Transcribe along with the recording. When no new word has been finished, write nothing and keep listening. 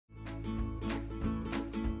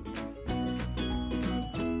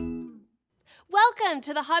Welcome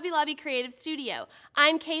to the Hobby Lobby Creative Studio.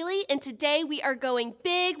 I'm Kaylee, and today we are going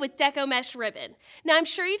big with Deco Mesh ribbon. Now, I'm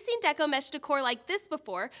sure you've seen Deco Mesh decor like this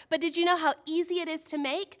before, but did you know how easy it is to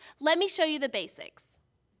make? Let me show you the basics.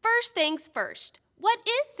 First things first, what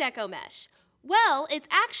is Deco Mesh? Well, it's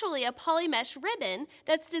actually a poly mesh ribbon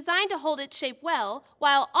that's designed to hold its shape well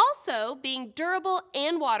while also being durable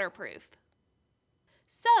and waterproof.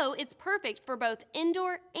 So, it's perfect for both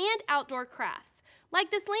indoor and outdoor crafts, like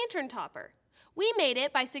this lantern topper. We made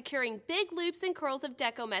it by securing big loops and curls of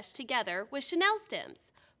Deco Mesh together with chenille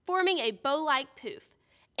stems, forming a bow-like poof,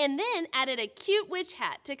 and then added a cute witch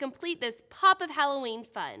hat to complete this pop of Halloween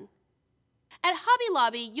fun. At Hobby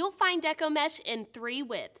Lobby, you'll find Deco Mesh in 3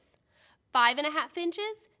 widths: 5.5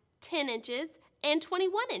 inches, 10 inches, and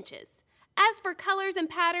 21 inches. As for colors and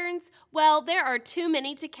patterns, well, there are too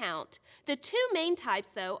many to count. The 2 main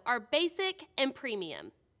types, though, are basic and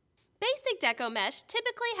premium. Basic Deco Mesh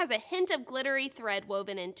typically has a hint of glittery thread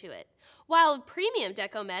woven into it, while premium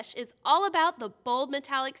Deco Mesh is all about the bold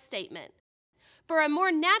metallic statement. For a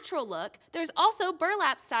more natural look, there's also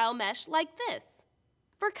burlap style mesh like this.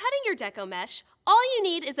 For cutting your Deco Mesh, all you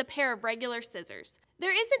need is a pair of regular scissors.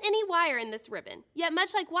 There isn't any wire in this ribbon, yet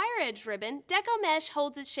much like wire edge ribbon, Deco Mesh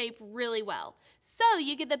holds its shape really well, so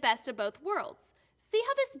you get the best of both worlds. See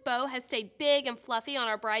how this bow has stayed big and fluffy on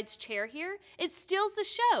our bride's chair here? It steals the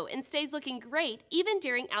show and stays looking great even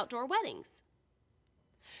during outdoor weddings.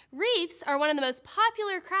 Wreaths are one of the most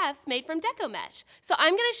popular crafts made from Deco Mesh, so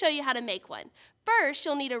I'm going to show you how to make one. First,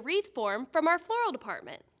 you'll need a wreath form from our floral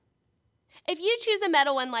department. If you choose a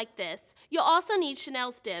metal one like this, you'll also need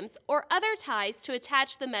chenille stems or other ties to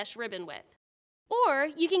attach the mesh ribbon with. Or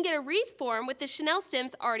you can get a wreath form with the chenille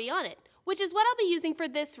stems already on it, which is what I'll be using for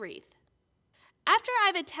this wreath. After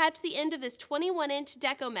I've attached the end of this 21-inch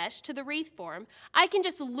Deco Mesh to the wreath form, I can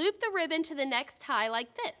just loop the ribbon to the next tie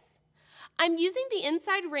like this. I'm using the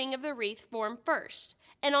inside ring of the wreath form first,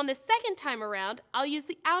 and on the second time around, I'll use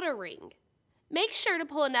the outer ring. Make sure to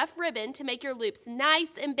pull enough ribbon to make your loops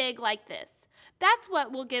nice and big like this. That's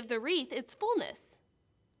what will give the wreath its fullness.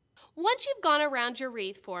 Once you've gone around your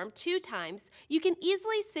wreath form 2 times, you can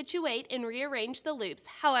easily situate and rearrange the loops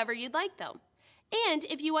however you'd like them. And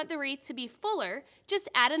if you want the wreath to be fuller, just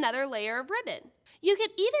add another layer of ribbon. You could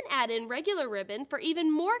even add in regular ribbon for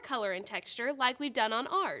even more color and texture like we've done on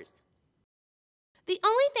ours. The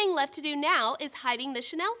only thing left to do now is hiding the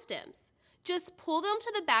chenille stems. Just pull them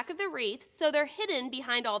to the back of the wreath so they're hidden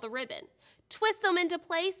behind all the ribbon. Twist them into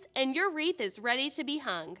place and your wreath is ready to be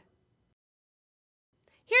hung.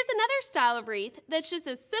 Here's another style of wreath that's just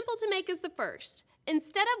as simple to make as the first.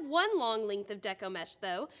 Instead of one long length of Deco Mesh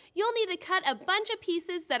though, you'll need to cut a bunch of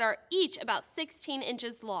pieces that are each about 16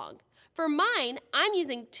 inches long. For mine, I'm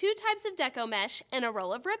using 2 types of Deco Mesh and a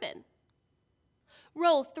roll of ribbon.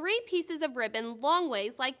 Roll 3 pieces of ribbon long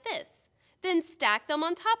ways like this, then stack them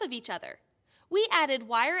on top of each other. We added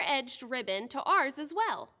wire-edged ribbon to ours as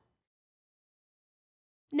well.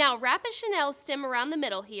 Now wrap a chenille stem around the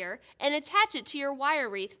middle here and attach it to your wire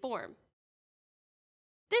wreath form.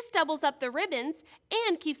 This doubles up the ribbons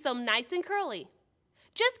and keeps them nice and curly.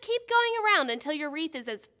 Just keep going around until your wreath is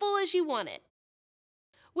as full as you want it.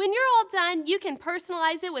 When you're all done, you can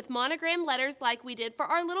personalize it with monogram letters like we did for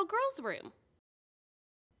our little girl's room.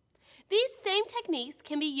 These same techniques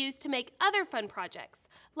can be used to make other fun projects,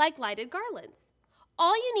 like lighted garlands.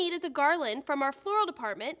 All you need is a garland from our floral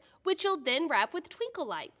department, which you'll then wrap with twinkle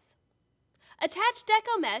lights. Attach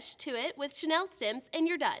Deco Mesh to it with chenille stems and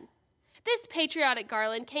you're done. This patriotic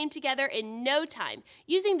garland came together in no time,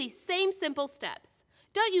 using these same simple steps.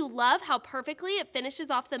 Don't you love how perfectly it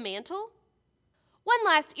finishes off the mantle? One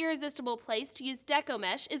last irresistible place to use Deco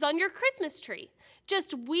Mesh is on your Christmas tree.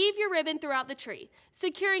 Just weave your ribbon throughout the tree,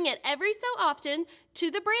 securing it every so often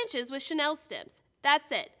to the branches with chenille stems.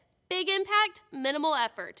 That's it. Big impact, minimal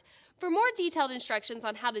effort. For more detailed instructions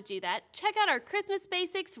on how to do that, check out our Christmas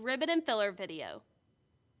Basics Ribbon and Filler video.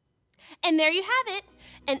 And there you have it,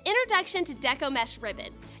 an introduction to Deco Mesh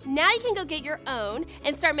ribbon. Now you can go get your own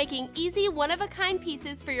and start making easy one-of-a-kind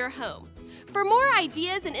pieces for your home. For more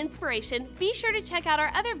ideas and inspiration, be sure to check out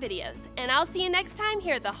our other videos, and I'll see you next time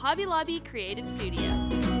here at the Hobby Lobby Creative Studio.